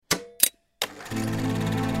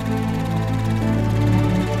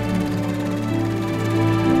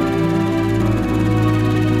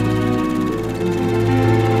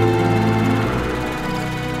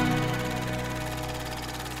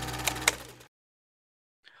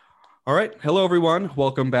All right. Hello, everyone.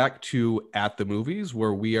 Welcome back to At the Movies,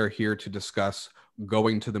 where we are here to discuss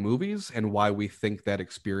going to the movies and why we think that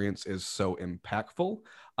experience is so impactful.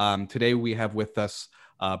 Today, we have with us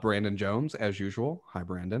Brandon Jones, as usual. Hi,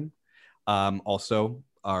 Brandon. Also,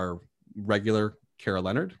 our regular Kara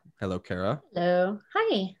Leonard. Hello, Kara. Hello.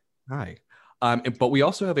 Hi. Hi. But we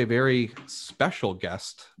also have a very special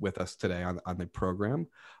guest with us today on the program.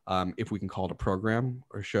 If we can call it a program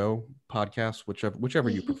or show, podcast, whichever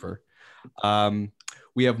you prefer. Um,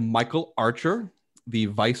 we have Michael Archer, the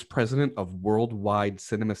Vice President of Worldwide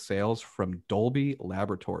Cinema Sales from Dolby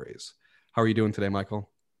Laboratories. How are you doing today,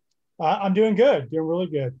 Michael? I'm doing good, doing really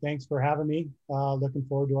good. Thanks for having me. Looking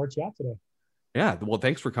forward to our chat today. Yeah, well,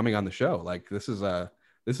 thanks for coming on the show. Like this is a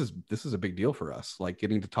big deal for us. Like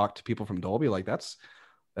getting to talk to people from Dolby, like that's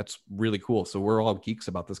really cool. So we're all geeks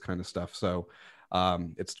about this kind of stuff. So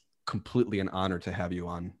it's completely an honor to have you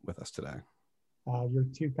on with us today. You're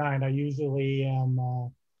too kind. I usually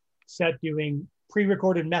am set doing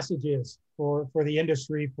pre-recorded messages for the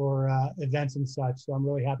industry for events and such. So I'm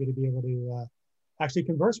really happy to be able to actually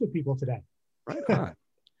converse with people today. Right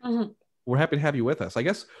on. We're happy to have you with us. I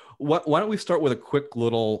guess why don't we start with a quick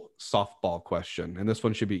little softball question, and this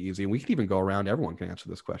one should be easy. And we can even go around. Everyone can answer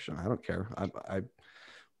this question. I don't care.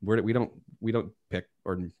 We don't pick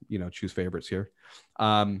or choose favorites here.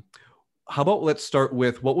 How about let's start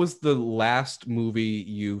with what was the last movie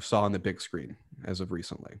you saw on the big screen as of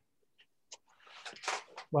recently?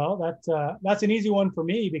 Well, that's an easy one for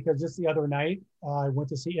me because just the other night I went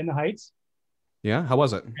to see In the Heights. Yeah, how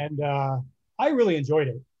was it? And I really enjoyed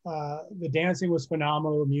it. The dancing was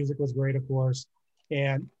phenomenal. The music was great, of course.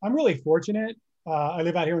 And I'm really fortunate. I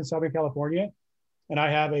live out here in Southern California, and I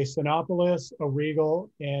have a Cinépolis, a Regal,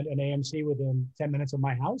 and an AMC within 10 minutes of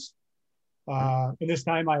my house. And this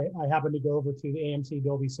time I happened to go over to the AMC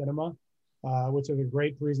Dolby Cinema, which was a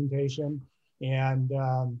great presentation. And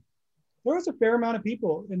there was a fair amount of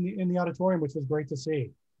people in the auditorium, which was great to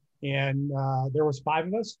see. And there was 5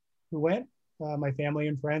 of us who went, my family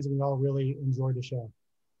and friends, and we all really enjoyed the show.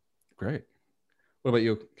 Great. What about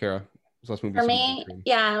you, Kara? Last movie For me,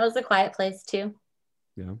 yeah, it was A Quiet Place too.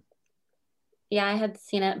 Yeah. Yeah, I had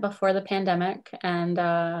seen it before the pandemic and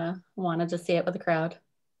wanted to see it with a crowd.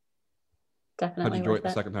 Definitely. How'd you enjoy it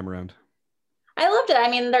the second time around? I loved it.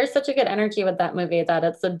 I mean, there's such a good energy with that movie that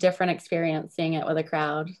it's a different experience seeing it with a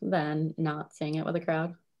crowd than not seeing it with a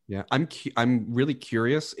crowd. Yeah, I'm really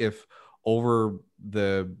curious if over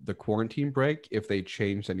the quarantine break, if they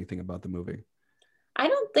changed anything about the movie. I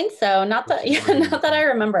don't think so. Not that I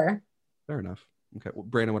remember. Fair enough. Okay. Well,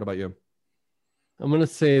 Brandon, what about you? I'm going to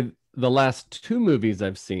say the last 2 movies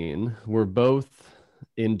I've seen were both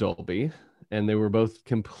in Dolby, and they were both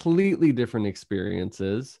completely different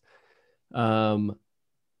experiences. I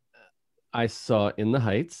saw In the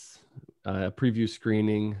Heights, a preview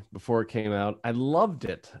screening before it came out. I loved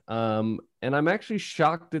it. And I'm actually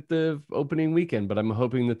shocked at the opening weekend, but I'm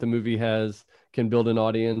hoping that the movie can build an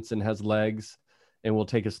audience and has legs and will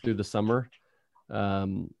take us through the summer.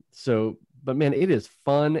 But man, it is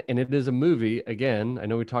fun. And it is a movie, again, I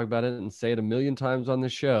know we talk about it and say it a million times on the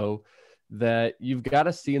show, that you've got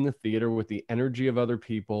to see in the theater with the energy of other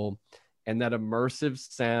people and that immersive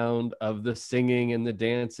sound of the singing and the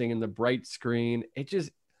dancing and the bright screen.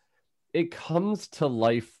 It comes to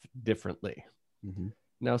life differently. Mm-hmm.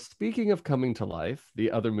 Now, speaking of coming to life,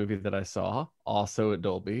 the other movie that I saw also at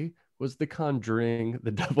Dolby was The Conjuring,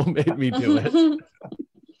 The Devil Made Me Do It,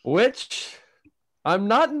 which I'm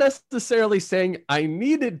not necessarily saying I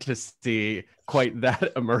needed to see quite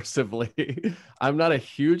that immersively. I'm not a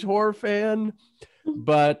huge horror fan,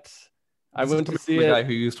 but I went to see the guy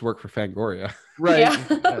who used to work for Fangoria. Right.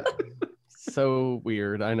 Yeah. So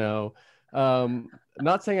weird. I know.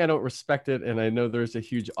 Not saying I don't respect it, and I know there's a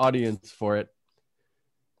huge audience for it,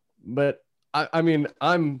 but I mean,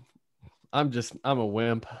 I'm a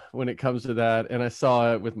wimp when it comes to that. And I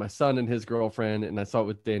saw it with my son and his girlfriend, and I saw it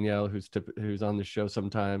with Danielle, who's on the show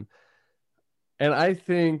sometime. And I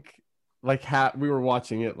think we were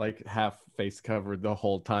watching it like half face covered the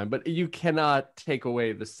whole time, but you cannot take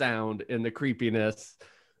away the sound and the creepiness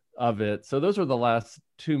of it. So those were the last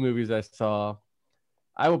 2 movies I saw.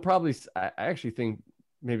 I actually think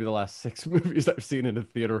maybe the last 6 movies I've seen in a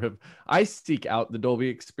theater I seek out the Dolby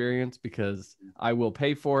experience because I will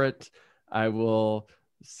pay for it. I will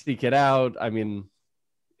seek it out. I mean,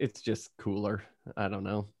 it's just cooler. I don't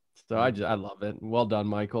know. So I love it. Well done,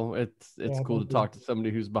 Michael. It's cool to talk to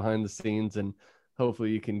somebody who's behind the scenes, and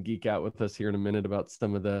hopefully you can geek out with us here in a minute about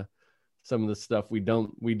some of the stuff we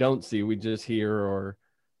don't see, we just hear, or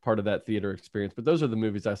part of that theater experience. But those are the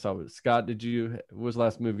movies I saw. Scott, what was the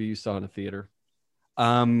last movie you saw in a theater?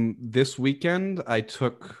 This weekend I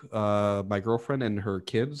took my girlfriend and her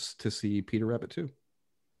kids to see Peter Rabbit 2.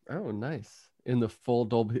 Oh, nice. In the full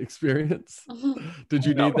Dolby experience. Did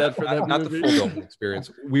you need that for that Not movie? the full Dolby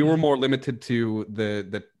experience. We were more limited to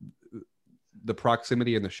the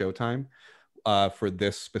proximity and the showtime for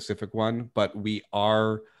this specific one, but we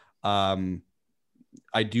are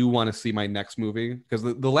I do want to see my next movie because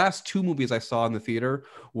the last two movies I saw in the theater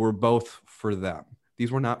were both for them.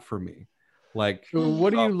 These were not for me. Like, So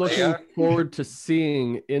what are you looking Leia. forward to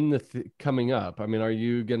seeing in the coming up? I mean, are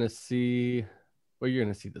you gonna see? Well, you're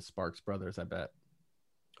gonna see the Sparks Brothers, I bet.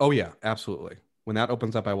 Oh yeah, absolutely. When that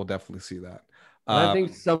opens up, I will definitely see that. And I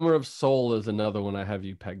think Summer of Soul is another one I have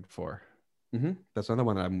you pegged for. That's another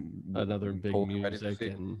one I'm Another big totally ready to music,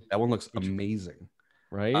 see. and That one looks amazing.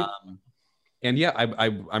 right? And yeah,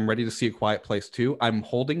 I'm ready to see A Quiet Place too. I'm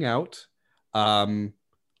holding out.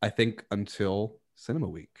 I think until Cinema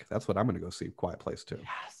Week. That's what I'm going to go see. Quiet Place too.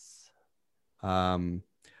 Yes.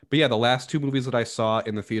 But yeah, the last two movies that I saw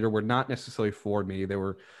in the theater were not necessarily for me. They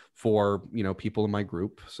were for, people in my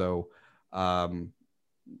group. So,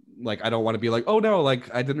 like, I don't want to be like, oh no,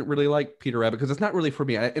 like I didn't really like Peter Rabbit because it's not really for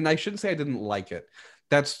me. And I shouldn't say I didn't like it.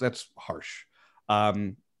 That's harsh.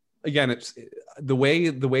 Again, it's the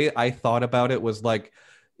way I thought about it was like,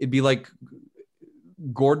 it'd be like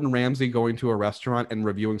Gordon Ramsay going to a restaurant and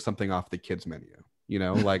reviewing something off the kids menu,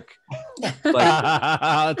 like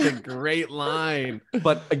That's a great line.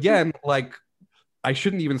 But again, like, I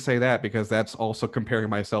shouldn't even say that because that's also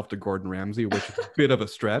comparing myself to Gordon Ramsay, which is a bit of a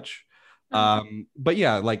stretch. But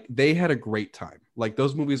yeah, like they had a great time. Like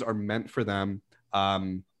those movies are meant for them.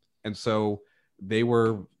 And so they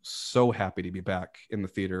were so happy to be back in the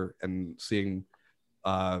theater and seeing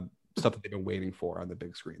stuff that they've been waiting for on the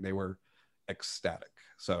big screen. They were ecstatic.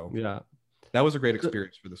 So Yeah, that was a great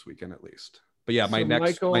experience for this weekend, at least. But yeah, my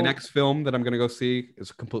Michael, next film that I'm going to go see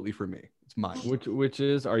is completely for me. It's mine. Which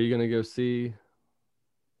is, are you going to go see?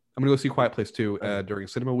 I'm going to go see Quiet Place 2 during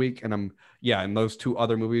Cinema Week. And and those two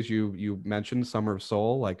other movies you mentioned, Summer of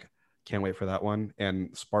Soul, like can't wait for that one.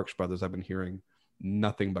 And Sparks Brothers, I've been hearing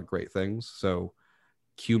nothing but great things. So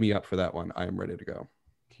cue me up for that one. I am ready to go.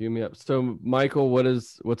 Cue me up. So Michael,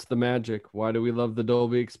 what's the magic? Why do we love the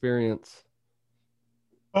Dolby experience?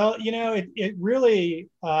 Well, it really,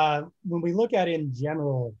 when we look at in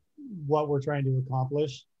general what we're trying to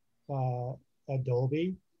accomplish at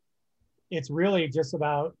Dolby, it's really just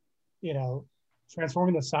about,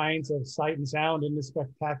 transforming the science of sight and sound into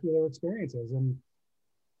spectacular experiences. And,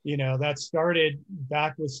 that started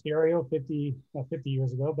back with stereo 50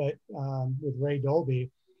 years ago, but with Ray Dolby.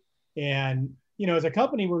 And, as a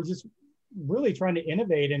company, we're just really trying to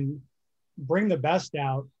innovate and bring the best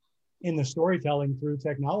out in the storytelling through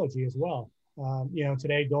technology as well.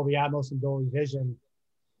 Today, Dolby Atmos and Dolby Vision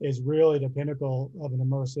is really the pinnacle of an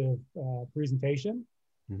immersive presentation.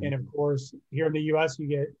 Mm-hmm. And of course, here in the US, you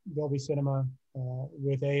get Dolby Cinema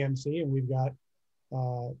with AMC, and we've got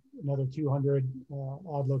another 200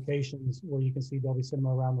 odd locations where you can see Dolby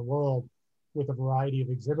Cinema around the world with a variety of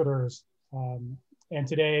exhibitors. And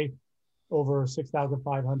today, over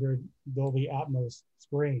 6,500 Dolby Atmos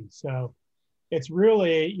screens. So it's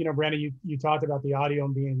really, Brandon, you talked about the audio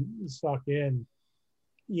and being sucked in,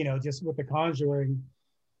 just with The Conjuring,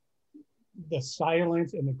 the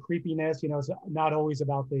silence and the creepiness, it's not always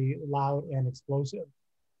about the loud and explosive.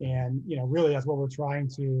 And, really that's what we're trying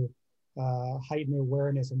to heighten the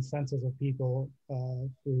awareness and senses of people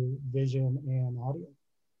through vision and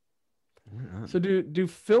audio. So do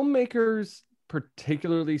filmmakers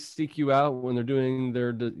particularly seek you out when they're doing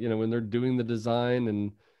when they're doing the design,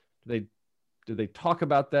 and do they talk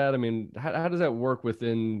about that? I mean, how does that work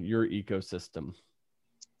within your ecosystem?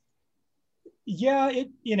 Yeah,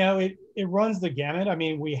 it runs the gamut. I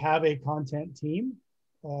mean, we have a content team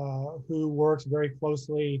who works very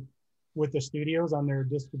closely with the studios on their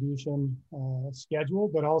distribution schedule,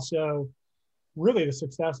 but also really the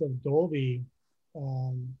success of Dolby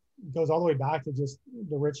goes all the way back to just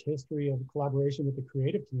the rich history of collaboration with the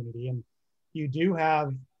creative community. And you do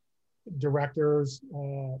have directors,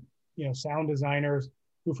 sound designers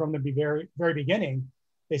who from the very, very beginning,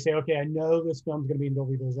 they say, okay, I know this film's going to be in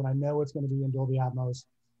Dolby Vision. I know it's going to be in Dolby Atmos.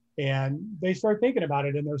 And they start thinking about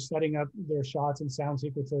it, and they're setting up their shots and sound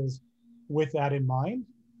sequences with that in mind.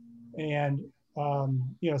 And,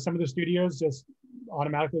 some of the studios just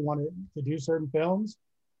automatically want to do certain films.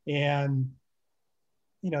 And,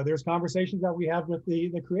 there's conversations that we have with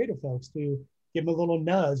the creative folks to give them a little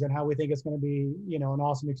nudge on how we think it's going to be, an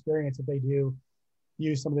awesome experience if they do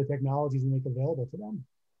use some of the technologies we make available to them.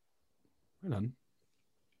 Right on.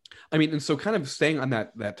 I mean, and so kind of staying on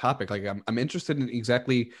that topic, like I'm interested in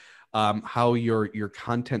exactly how your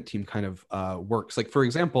content team kind of works. Like, for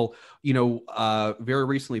example, very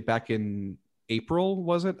recently, back in April,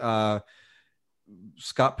 was it?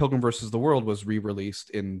 Scott Pilgrim versus the World was re-released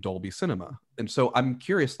in Dolby Cinema. And so I'm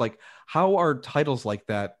curious, like, how are titles like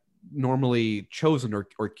that normally chosen or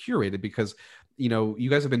curated? Because, you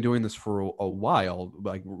guys have been doing this for a while,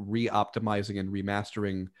 like re-optimizing and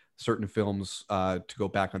remastering certain films to go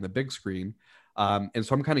back on the big screen. And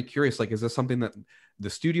so I'm kind of curious, like, is this something that the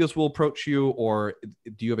studios will approach you, or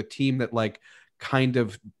do you have a team that like kind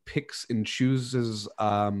of picks and chooses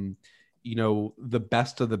the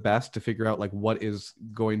best of the best to figure out like what is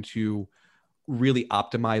going to really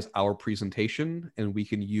optimize our presentation, and we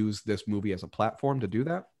can use this movie as a platform to do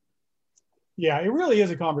that? Yeah, it really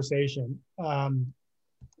is a conversation.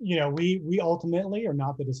 We ultimately are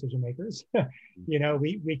not the decision makers.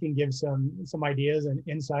 We can give some ideas and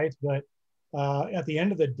insights, but at the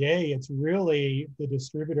end of the day, it's really the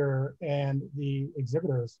distributor and the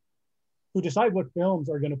exhibitors who decide what films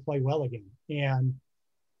are going to play well again. And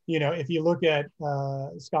if you look at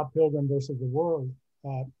Scott Pilgrim versus the World,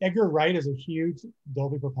 Edgar Wright is a huge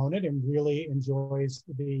Dolby proponent and really enjoys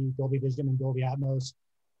the Dolby Vision and Dolby Atmos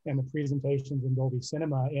and the presentations in Dolby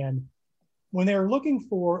Cinema. And when they were looking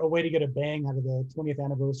for a way to get a bang out of the 20th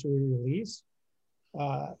anniversary release,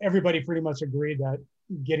 everybody pretty much agreed that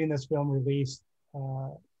getting this film released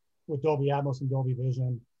with Dolby Atmos and Dolby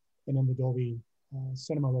Vision and in the Dolby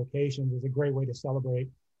Cinema locations is a great way to celebrate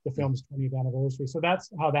the film's 20th anniversary. So that's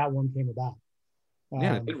how that one came about.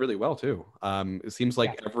 Yeah, it did really well too. It seems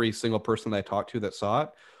like every single person that I talked to that saw it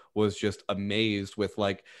was just amazed with,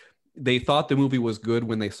 like, they thought the movie was good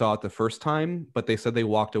when they saw it the first time, but they said they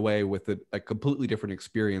walked away with a completely different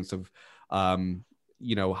experience of, how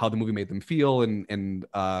the movie made them feel, and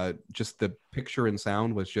just the picture and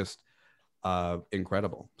sound was just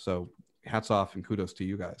incredible. So hats off and kudos to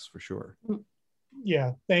you guys for sure.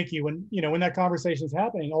 Yeah, thank you. When that conversation is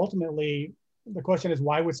happening, ultimately the question is,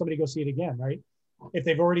 why would somebody go see it again, right? If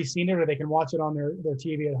they've already seen it or they can watch it on their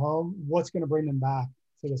TV at home, what's going to bring them back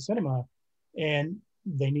to the cinema? And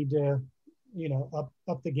they need to,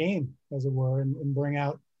 up the game, as it were, and bring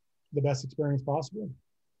out the best experience possible.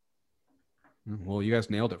 Well, you guys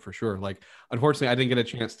nailed it for sure. Like, unfortunately, I didn't get a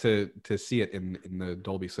chance to see it in the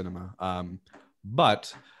Dolby Cinema,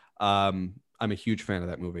 but I'm a huge fan of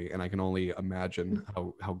that movie, and I can only imagine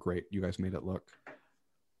how great you guys made it look.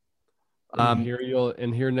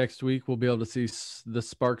 Here next week we'll be able to see the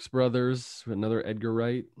Sparks Brothers, another Edgar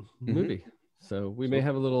Wright movie. So we may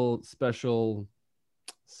have a little special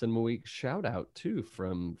Cinema Week shout out too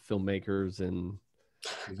from filmmakers and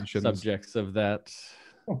subjects of that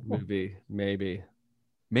movie. Maybe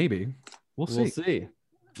we'll see.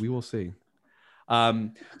 We will see.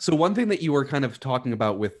 So one thing that you were kind of talking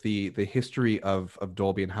about with the history of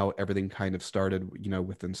Dolby and how everything kind of started,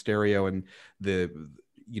 within stereo, and the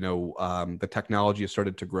technology has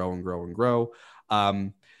started to grow and grow and grow.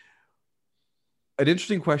 An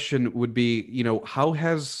interesting question would be, how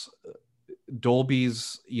has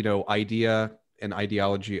Dolby's, idea and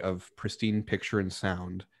ideology of pristine picture and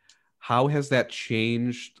sound, how has that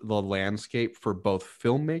changed the landscape for both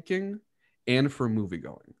filmmaking and for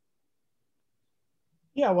moviegoing?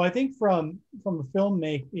 Yeah, well, I think from a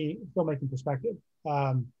filmmaking perspective,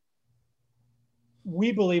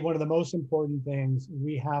 we believe one of the most important things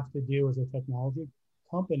we have to do as a technology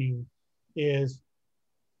company is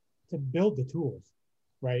to build the tools,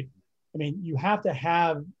 right? I mean, you have to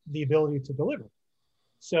have the ability to deliver.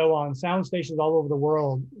 So on sound stations all over the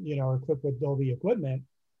world, are equipped with Dolby equipment.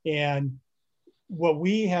 And what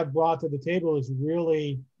we have brought to the table is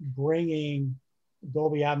really bringing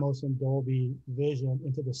Dolby Atmos and Dolby Vision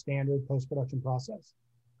into the standard post-production process,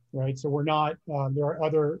 right? So we're not, there are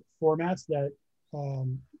other formats that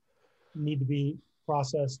need to be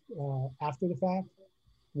processed after the fact,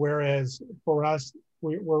 whereas for us,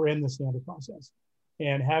 we're in the standard process.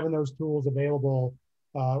 And having those tools available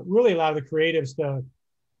really allow the creatives to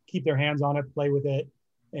keep their hands on it, play with it,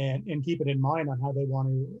 and keep it in mind on how they want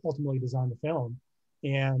to ultimately design the film.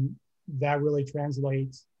 And that really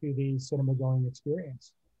translates to the cinema going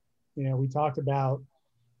experience. We talked about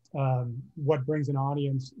what brings an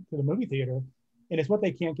audience to the movie theater, and it's what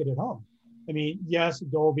they can't get at home. I mean, yes,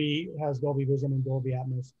 Dolby has Dolby Vision and Dolby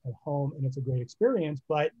Atmos at home, and it's a great experience,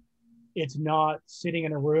 but it's not sitting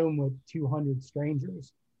in a room with 200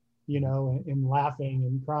 strangers, and laughing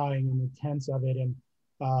and crying and the tense of it, and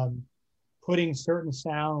putting certain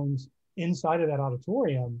sounds inside of that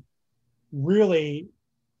auditorium really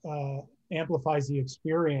amplifies the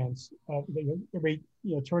experience of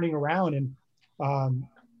turning around,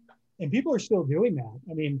 and people are still doing that.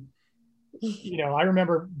 I mean, I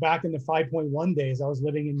remember back in the 5.1 days, I was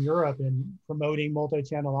living in Europe and promoting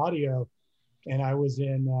multi-channel audio, and I was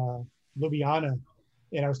in Ljubljana,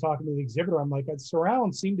 and I was talking to the exhibitor. I'm like,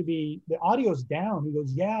 surround seemed to be, the audio's down. He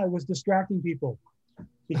goes, yeah, it was distracting people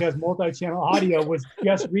because multi-channel audio was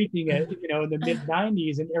just reaching it, in the mid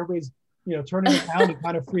 90s, and everybody's, turning it down and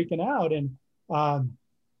kind of freaking out. And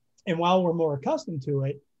while we're more accustomed to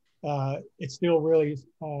it, it still really,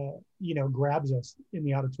 grabs us in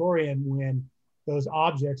the auditorium when those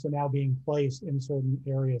objects are now being placed in certain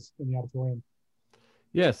areas in the auditorium.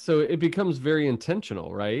 Yes, so it becomes very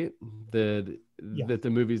intentional, right? That the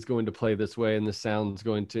movie's going to play this way and the sound's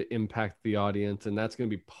going to impact the audience, and that's going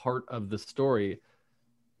to be part of the story.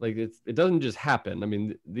 Like it doesn't just happen. I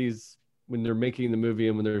mean, when they're making the movie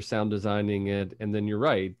and when they're sound designing it, and then you're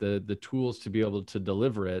right, the tools to be able to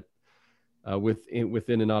deliver it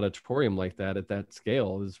within an auditorium like that at that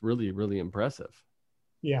scale is really, really impressive.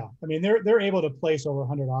 Yeah, I mean, they're able to place over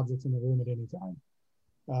 100 objects in the room at any time.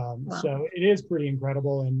 Wow. So it is pretty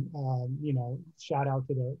incredible. And, shout out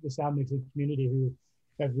to the sound mixing community who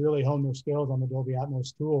have really honed their skills on the Dolby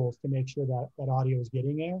Atmos tools to make sure that audio is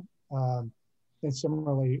getting there. And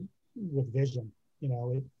similarly with vision,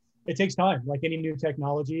 it takes time, like any new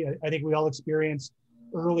technology. I think we all experienced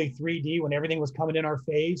early 3D when everything was coming in our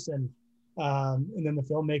face, and then the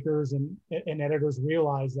filmmakers and editors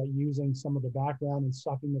realized that using some of the background and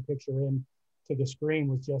sucking the picture in to the screen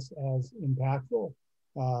was just as impactful.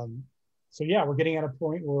 So yeah, we're getting at a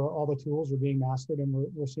point where all the tools are being mastered, and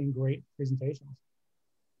we're seeing great presentations.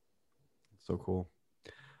 So cool.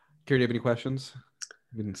 Carrie, do you have any questions?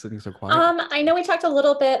 You've been sitting so quiet. I know we talked a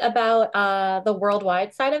little bit about the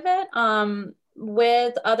worldwide side of it.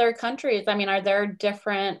 With other countries, I mean, are there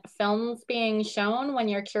different films being shown when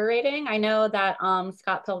you're curating? I know that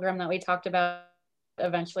Scott Pilgrim that we talked about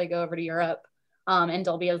eventually go over to Europe and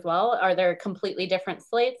Dolby as well. Are there completely different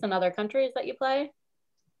slates in other countries that you play?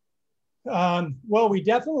 Well, we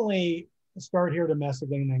definitely start here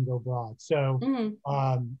domestically and then go broad. So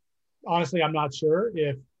honestly, I'm not sure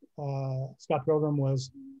if Scott Pilgrim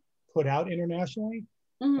was put out internationally.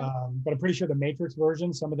 But I'm pretty sure the Matrix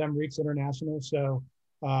version, some of them reached international. So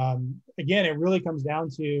again, it really comes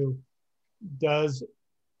down to, does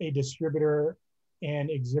a distributor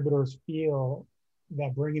and exhibitors feel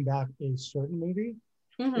that bringing back a certain movie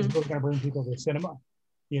is really going to bring people to the cinema,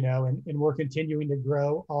 and we're continuing to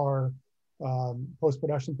grow our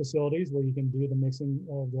post-production facilities where you can do the mixing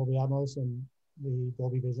of Dolby Atmos and the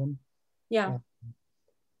Dolby Vision. Yeah.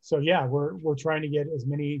 So yeah, we're trying to get as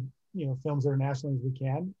many films internationally as we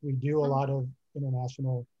can. We do a lot of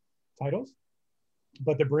international titles,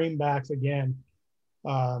 but the bring backs, again,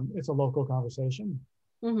 it's a local conversation.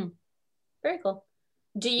 Very cool.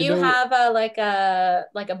 Do you have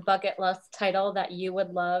a bucket list title that you would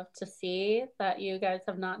love to see that you guys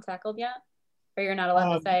have not tackled yet, or you're not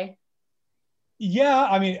allowed to say? Yeah,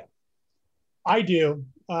 I mean, I do,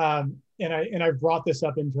 and I've brought this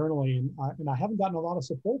up internally, and I haven't gotten a lot of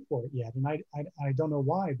support for it yet, and I don't know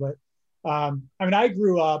why, but I mean, I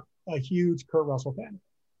grew up a huge Kurt Russell fan,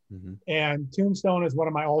 and Tombstone is one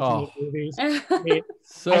of my ultimate movies. I mean,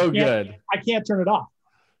 good. I can't turn it off,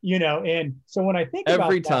 and so when I think about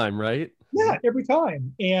every time, right? Yeah, every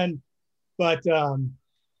time, but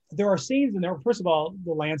there are scenes in there. First of all,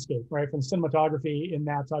 the landscape, right, from cinematography in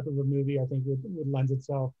that type of a movie, I think would lend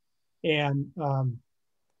itself, and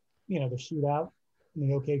the shootout in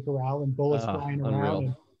the OK Corral and bullets flying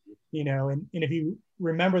around, and if you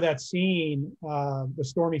remember that scene, the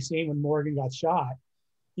stormy scene when Morgan got shot,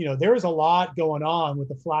 there was a lot going on with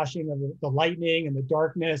the flashing of the lightning and the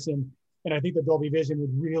darkness, and I think the Dolby Vision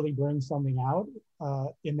would really bring something out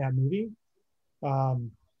in that movie.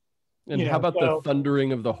 And how about the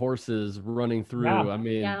thundering of the horses running through? Yeah, I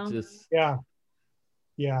mean, just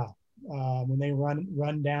when they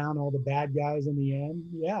run down all the bad guys in the end.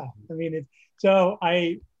 Yeah, I mean,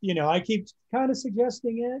 I keep kind of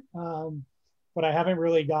suggesting it, but I haven't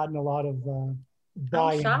really gotten a lot of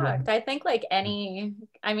buy-in. I'm shocked. I think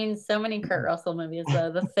so many Kurt Russell movies.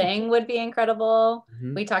 The Thing would be incredible.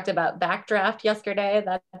 We talked about Backdraft yesterday.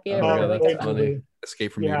 That'd be a really good one.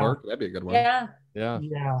 Escape from New York. That'd be a good one. Yeah.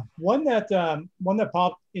 One that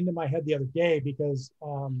popped into my head the other day because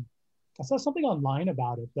I saw something online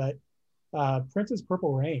about it, but Prince's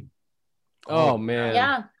Purple Rain. Oh man.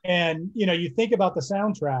 Yeah. And you think about the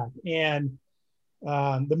soundtrack and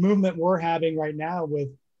the movement we're having right now with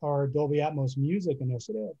our Dolby Atmos music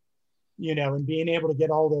initiative, and being able to get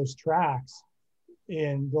all those tracks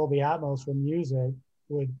in Dolby Atmos for music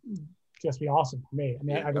would just be awesome for me. I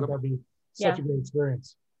mean, I think that'd be such a great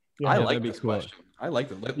experience. I Yeah. like that'd be this cool. question. I like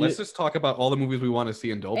that. Let's just talk about all the movies we want to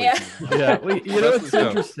see in Dolby. Yeah. Yeah, well, you know, Let's it's go.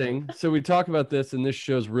 interesting. So we talk about this, and this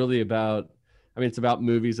show's really about, I mean, it's about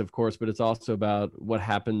movies, of course, but it's also about what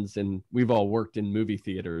happens, and we've all worked in movie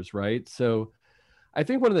theaters, right? So I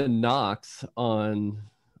think one of the knocks on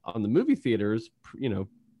the movie theaters, you know,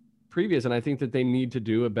 previous, and I think that they need to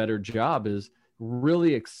do a better job, is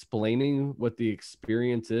really explaining what the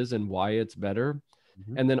experience is and why it's better,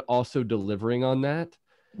 Mhm. and then also delivering on that.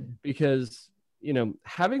 Because, you know,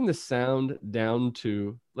 having the sound down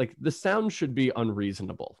to, like, the sound should be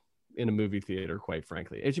unreasonable in a movie theater, quite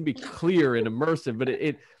frankly. It should be clear and immersive, but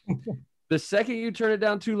it the second you turn it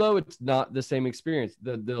down too low, it's not the same experience.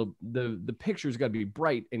 The picture's got to be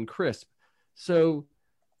bright and crisp. So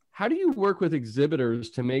how do you work with exhibitors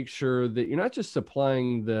to make sure that you're not just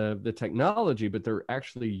supplying the technology, but they're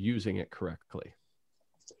actually using it correctly?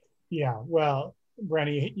 Yeah, well,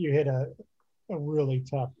 Brandy, you hit a really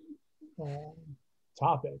tough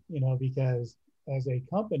topic, because as a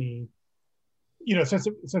company, since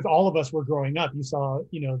all of us were growing up, you saw,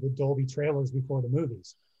 the Dolby trailers before the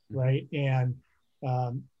movies, right? And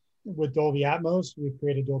with Dolby Atmos, we've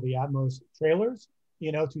created Dolby Atmos trailers,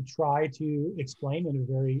 to try to explain in a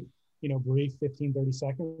very, brief 15, 30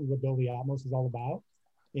 seconds what Dolby Atmos is all about.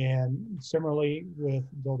 And similarly with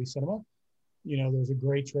Dolby Cinema, there's a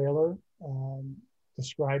great trailer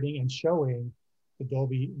describing and showing the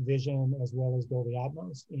Dolby Vision as well as Dolby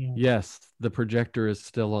Atmos. And Yes, the projector is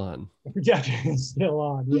still on. the projection is still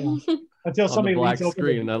on, yeah. Until On the somebody black leaves open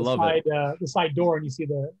screen, I love it. the side door and you see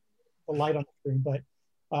the light on the screen. But,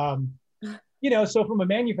 so from a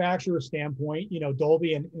manufacturer standpoint,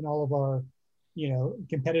 Dolby and all of our,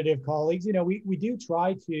 competitive colleagues, we do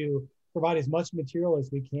try to provide as much material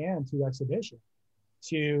as we can to exhibition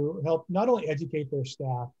to help not only educate their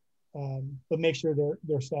staff, but make sure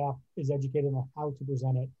their staff is educated on how to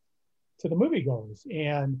present it to the moviegoers.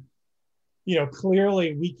 And,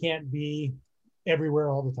 clearly we can't be everywhere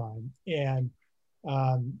all the time. And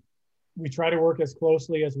we try to work as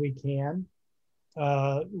closely as we can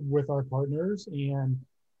with our partners. And,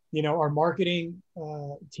 our marketing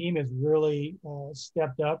team has really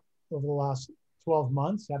stepped up over the last 12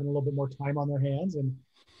 months, having a little bit more time on their hands.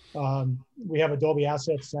 And we have a Dolby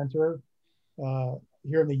Asset Center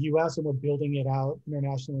here in the US, and we're building it out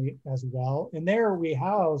internationally as well. And there we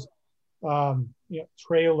house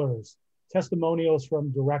trailers, testimonials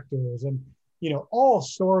from directors, and all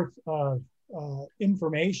sorts of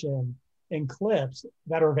information and clips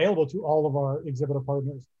that are available to all of our exhibitor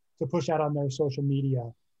partners to push out on their social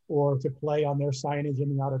media or to play on their signage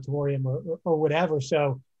in the auditorium or whatever.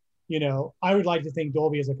 So, I would like to think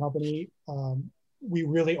Dolby as a company, we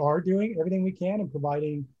really are doing everything we can and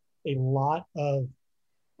providing a lot of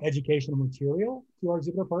educational material to our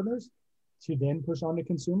exhibitor partners to then push on to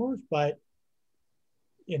consumers. But,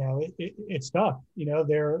 it's tough.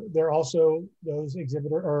 They're also those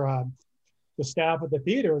exhibitor or the staff at the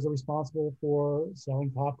theaters are responsible for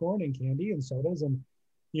selling popcorn and candy and sodas, and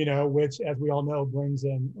which, as we all know, brings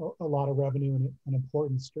in a lot of revenue and an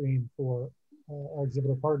important stream for our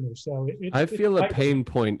exhibitor partners. So I feel a pain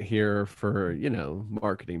point here for,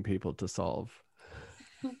 marketing people to solve.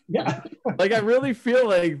 Yeah. Like, I really feel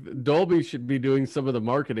like Dolby should be doing some of the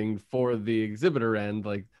marketing for the exhibitor end.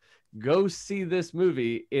 Like, go see this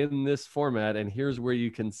movie in this format, and here's where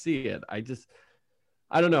you can see it.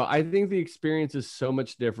 I don't know. I think the experience is so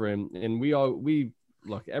much different. And we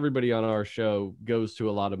look, everybody on our show goes to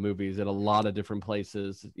a lot of movies at a lot of different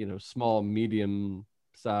places, small, medium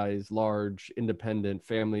size, large, independent,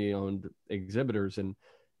 family owned exhibitors. And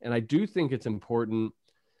I do think it's important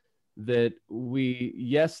that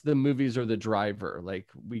yes, the movies are the driver, like,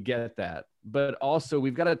 we get that, but also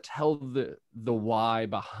we've got to tell the why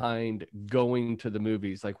behind going to the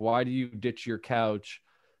movies. Like, why do you ditch your couch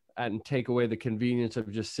and take away the convenience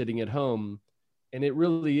of just sitting at home? And it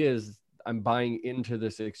really is, I'm buying into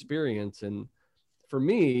this experience. And for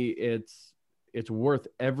me, it's worth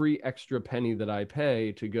every extra penny that I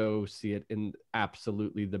pay to go see it in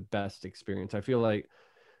absolutely the best experience. I feel like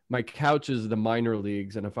my couch is the minor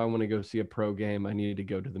leagues, and if I want to go see a pro game, I need to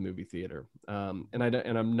go to the movie theater. And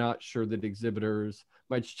I'm not sure that exhibitors,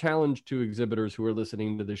 my challenge to exhibitors who are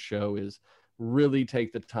listening to this show is really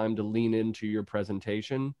take the time to lean into your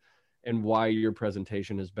presentation and why your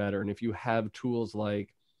presentation is better. And if you have tools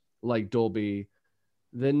like Dolby,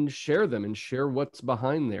 then share them and share what's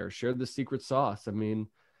behind there. Share the secret sauce. I mean,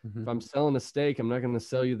 if I'm selling a steak, I'm not going to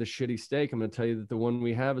sell you the shitty steak. I'm going to tell you that the one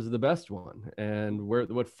we have is the best one, and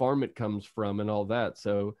what farm it comes from and all that.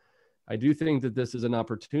 So I do think that this is an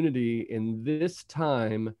opportunity in this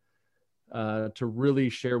time to really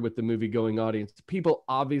share with the movie going audience. People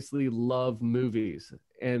obviously love movies,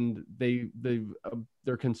 and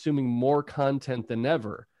they're consuming more content than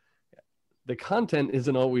ever. The content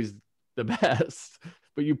isn't always the best,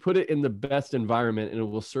 but you put it in the best environment and it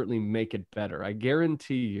will certainly make it better. I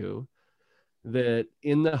guarantee you that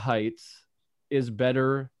In the Heights is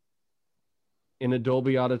better in a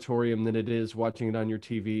Dolby auditorium than it is watching it on your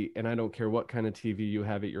TV. And I don't care what kind of TV you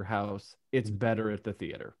have at your house, it's better at the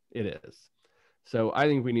theater. It is. So I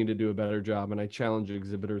think we need to do a better job, and I challenge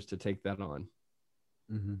exhibitors to take that on.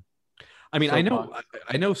 Mm-hmm. I mean, I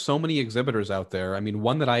know so many exhibitors out there. I mean,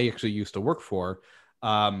 one that I actually used to work for,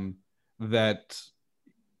 that,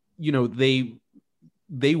 you know,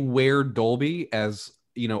 they wear Dolby as,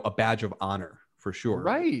 you know, a badge of honor for sure.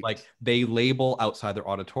 Right. Like they label outside their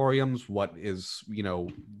auditoriums what is, you know,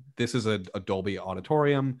 this is a Dolby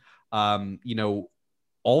auditorium. You know,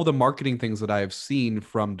 all the marketing things that I have seen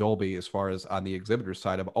from Dolby as far as on the exhibitor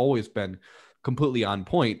side have always been completely on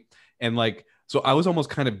point. And like, so I was almost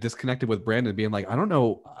kind of disconnected with Brandon, being like, I don't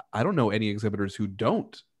know any exhibitors who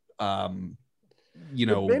don't, you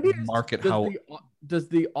know, market how. Does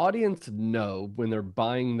the audience know when they're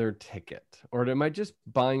buying their ticket, or am I just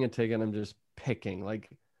buying a ticket and I'm just picking? Like,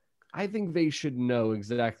 I think they should know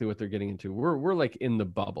exactly what they're getting into. We're like in the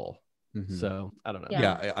bubble. Mm-hmm. So I don't know.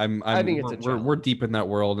 Yeah, I think we're deep in that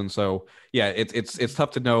world, and so yeah, it's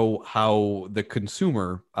tough to know how the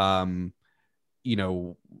consumer, you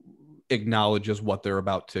know, acknowledges what they're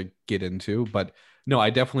about to get into. But no, I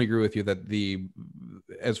definitely agree with you that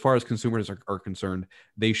as far as consumers are concerned,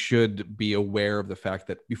 they should be aware of the fact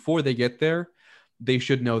that before they get there, they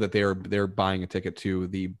should know that they're buying a ticket to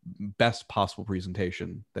the best possible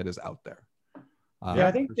presentation that is out there. Yeah,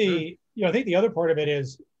 I think I think the other part of it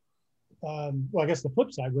is, well, I guess the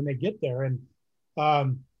flip side, when they get there, and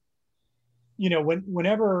you know,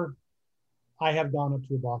 whenever I have gone up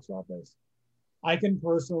to a box office, I can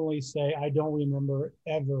personally say I don't remember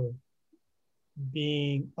ever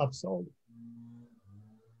being upsold.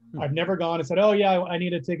 I've never gone and said, oh yeah, I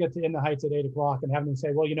need a ticket to In the Heights at 8 o'clock, and having them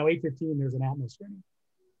say, well, you know, 8:15, there's an Atmos screening.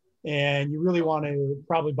 And you really want to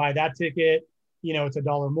probably buy that ticket. You know, it's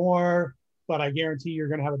 $1 more, but I guarantee you're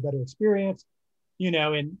going to have a better experience. You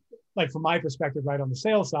know, and like from my perspective, right on the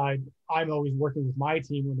sales side, I'm always working with my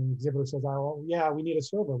team when an exhibitor says, oh yeah, we need a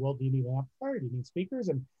server. Well, do you need an amplifier? Do you need speakers?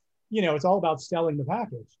 And you know, it's all about selling the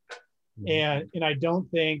package. Mm-hmm. And I don't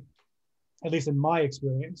think, at least in my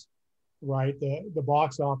experience, right, the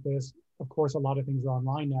box office, of course, a lot of things are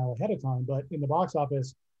online now ahead of time, but in the box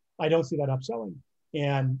office, I don't see that upselling.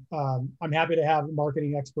 And I'm happy to have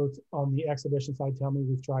marketing experts on the exhibition side tell me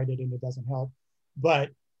we've tried it and it doesn't help.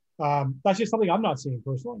 But that's just something I'm not seeing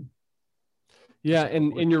personally. Yeah,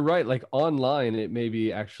 and you're right. Like online, it may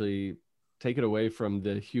be actually take it away from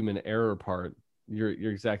the human error part.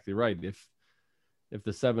 You're exactly right. If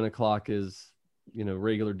the 7 o'clock is, you know,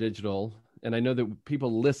 regular digital, and I know that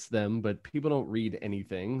people list them, but people don't read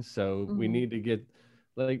anything. So we need to get,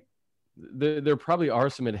 like, there probably are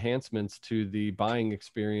some enhancements to the buying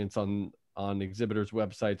experience on exhibitors'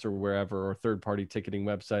 websites or wherever, or third-party ticketing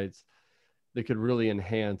websites that could really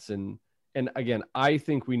enhance. And again, I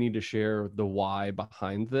think we need to share the why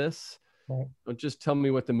behind this. Right. Don't just tell me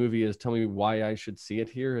what the movie is. Tell me why I should see it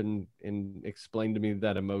here, and explain to me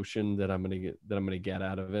that emotion that I'm gonna get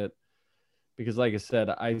out of it. Because, like I said,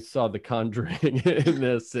 I saw The Conjuring in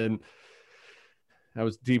this, and I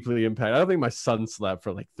was deeply impacted. I don't think my son slept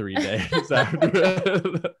for like 3 days after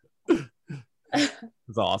it. It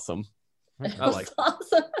was awesome. I like it.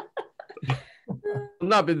 Awesome.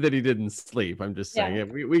 Not that he didn't sleep. I'm just saying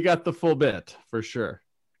we got the full bit for sure.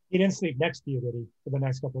 He didn't sleep next to you, did he, for the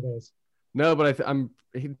next couple of days? No, but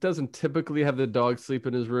he doesn't typically have the dog sleep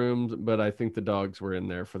in his room, but I think the dogs were in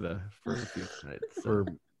there for a few nights.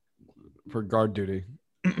 For guard duty.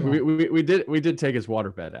 We did take his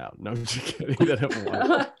waterbed out. No, I'm just kidding.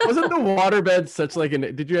 Wasn't the waterbed such like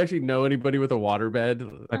an? Did you actually know anybody with a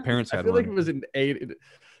waterbed? My parents had one. I feel like it was an 8.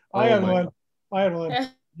 I had one.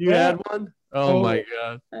 You had one? Oh my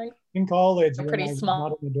god! In college, pretty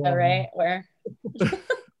small, right? Where?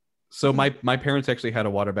 So my parents actually had a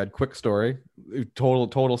waterbed. Quick story.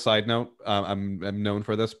 Total side note. I'm known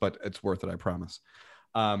for this, but it's worth it. I promise.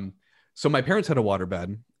 So my parents had a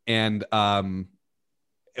waterbed, and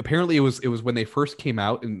apparently it was when they first came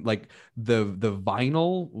out, and like the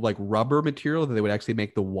vinyl, like rubber material that they would actually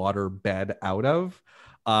make the water bed out of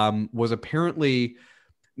was apparently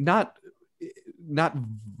not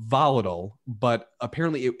volatile, but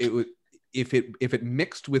apparently it would, if it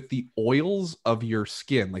mixed with the oils of your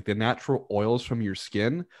skin, like the natural oils from your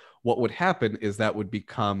skin, what would happen is that would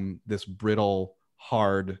become this brittle,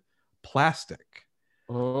 hard plastic.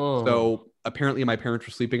 Oh. So apparently my parents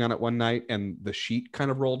were sleeping on it one night and the sheet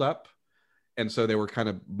kind of rolled up. And so they were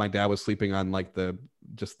my dad was sleeping on like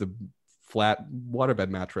just the flat waterbed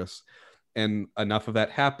mattress. And enough of that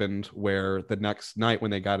happened where the next night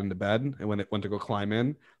when they got into bed and when it went to go climb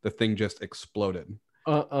in, the thing just exploded.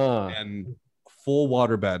 And full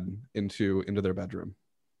waterbed into their bedroom.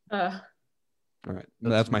 All right.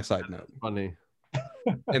 That's my side note. Funny.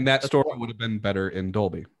 And that story would have been better in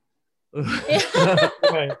Dolby.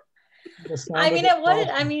 Right. I mean, it would.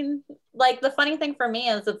 I mean, like the funny thing for me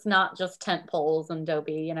is it's not just tent poles and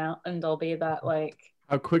Dolby, and Dolby that like.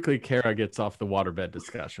 How quickly Kara gets off the waterbed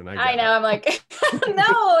discussion. I know. I'm like,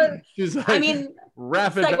 no. She's like, I mean,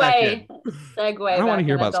 rapid segue. I don't want to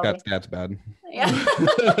hear about Scott's dad's bed. Yeah.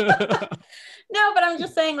 No, but I'm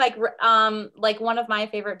just saying, like one of my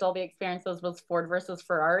favorite Dolby experiences was Ford versus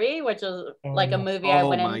Ferrari, which is like a movie I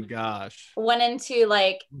went into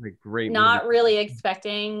like not really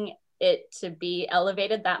expecting it to be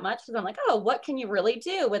elevated that much, because I'm like, oh, what can you really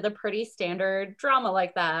do with a pretty standard drama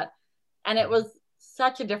like that? And it was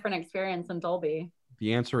such a different experience in Dolby.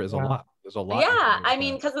 The answer is a lot. There's a lot. Yeah, I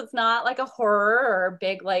mean, because it's not like a horror or a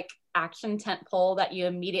big like action tent pole that you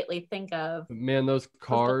immediately think of. Man, those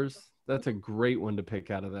cars, that's a great one to pick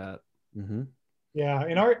out of that. Mm-hmm. Yeah,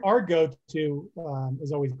 and our go-to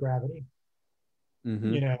is always Gravity.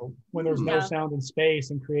 Mm-hmm. You know, when there's no sound in space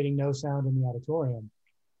and creating no sound in the auditorium,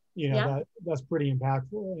 that's pretty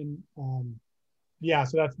impactful. And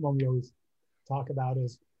so that's one we always talk about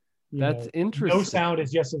is, that's interesting. No sound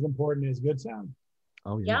is just as important as good sound.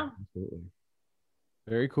 Oh yeah. Absolutely.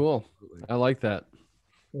 Very cool. I like that.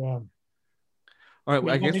 Yeah. All right.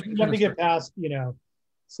 Well, I guess let me get past,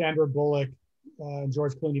 Sandra Bullock and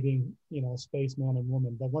George Clooney being, spaceman and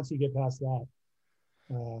woman. But once you get past that.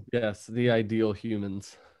 Yes, the ideal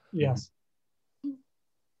humans. Yes.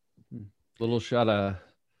 Little shot of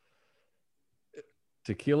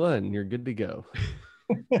tequila and you're good to go.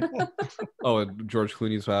 Oh, George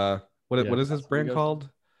Clooney's what is his brand called?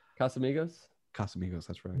 Casamigos,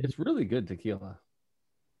 that's right. It's really good tequila.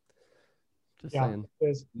 Just saying.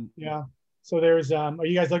 Yeah. So there's are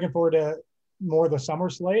you guys looking forward to more of the summer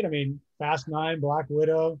slate? I mean, Fast 9, Black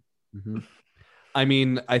Widow. Mm-hmm. I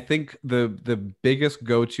mean, I think the biggest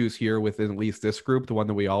go-tos here within at least this group, the one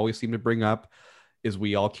that we always seem to bring up, is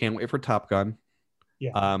we all can't wait for Top Gun.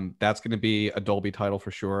 Yeah. That's going to be a Dolby title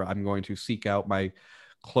for sure. I'm going to seek out my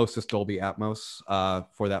closest Dolby Atmos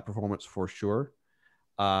for that performance for sure.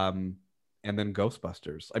 And then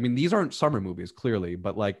Ghostbusters. I mean, these aren't summer movies clearly,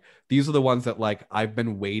 but like these are the ones that like I've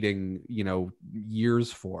been waiting,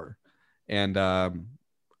 years for. And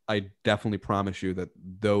I definitely promise you that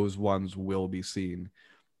those ones will be seen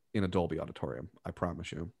in a Dolby auditorium. I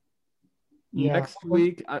promise you. Yeah.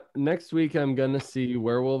 Next week, I'm going to see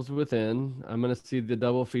Werewolves Within. I'm going to see the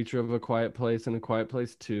double feature of A Quiet Place and A Quiet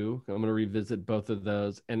Place 2. I'm going to revisit both of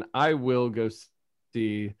those. And I will go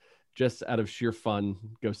see, just out of sheer fun,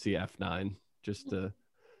 go see F9, just to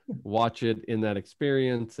watch it in that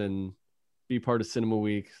experience and be part of Cinema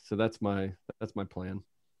Week. So that's my plan.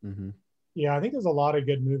 Mm-hmm. Yeah, I think there's a lot of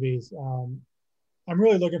good movies. I'm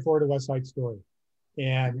really looking forward to West Side Story.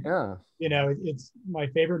 And, it's my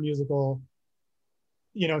favorite musical.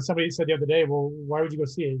 Somebody said the other day, well, why would you go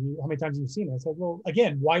see it? How many times have you seen it? I said, well,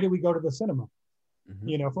 again, why do we go to the cinema?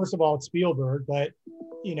 Mm-hmm. First of all, it's Spielberg, but,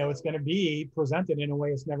 it's going to be presented in a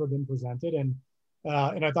way it's never been presented. And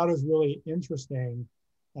I thought it was really interesting.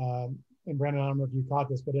 And Brandon, I don't know if you caught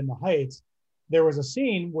this, but in The Heights, there was a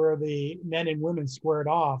scene where the men and women squared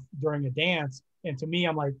off during a dance. And to me,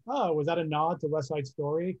 I'm like, oh, was that a nod to West Side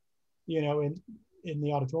Story, in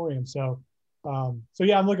the auditorium? So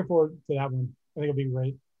yeah, I'm looking forward to that one. I think it'll be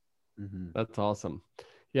great. Mm-hmm. That's awesome.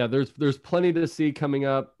 Yeah, there's plenty to see coming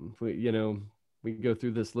up. We go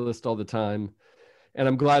through this list all the time, and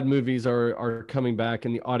I'm glad movies are coming back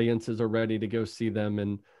and the audiences are ready to go see them.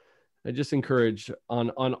 And I just encourage on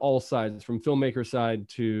all sides, from filmmaker side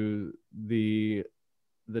to the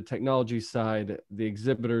technology side, the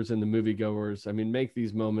exhibitors and the moviegoers. I mean, make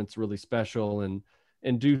these moments really special and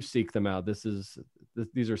do seek them out.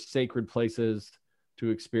 These are sacred places to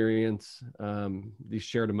experience these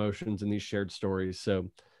shared emotions and these shared stories. So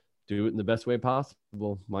do it in the best way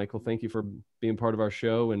possible. Michael, thank you for being part of our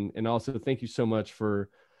show. And also thank you so much for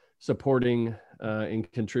supporting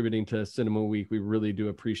and contributing to Cinema Week. We really do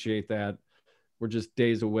appreciate that. We're just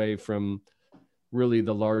days away from really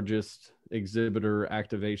the largest exhibitor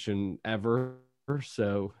activation ever.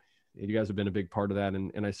 So you guys have been a big part of that.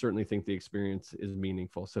 And I certainly think the experience is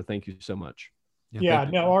meaningful. So thank you so much. Yeah,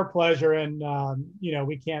 no, our pleasure. And,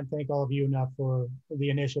 we can't thank all of you enough for the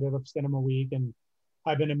initiative of Cinema Week. And,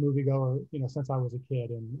 I've been a moviegoer, since I was a kid,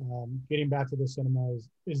 and getting back to the cinema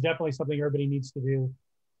is definitely something everybody needs to do,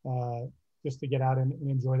 just to get out and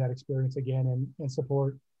enjoy that experience again, and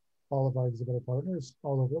support all of our exhibitor partners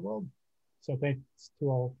all over the world. So thanks to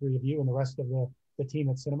all three of you and the rest of the team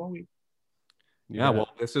at Cinema Week. Yeah, well,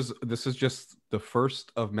 this is just the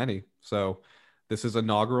first of many. So this is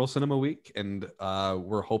inaugural Cinema Week, and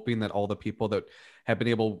we're hoping that all the people that have been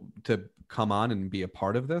able to come on and be a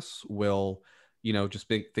part of this will, just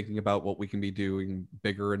be thinking about what we can be doing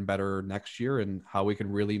bigger and better next year, and how we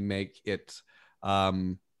can really make it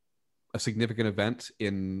a significant event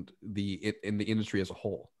in the industry as a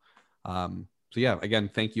whole. So yeah, again,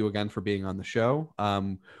 thank you again for being on the show.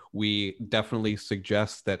 We definitely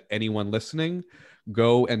suggest that anyone listening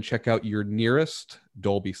go and check out your nearest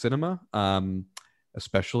Dolby Cinema,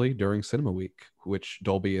 especially during Cinema Week, which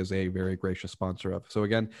Dolby is a very gracious sponsor of. So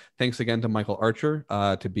again, thanks again to Michael Archer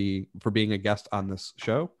for being a guest on this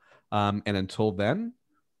show. And until then,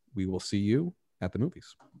 we will see you at the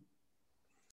movies.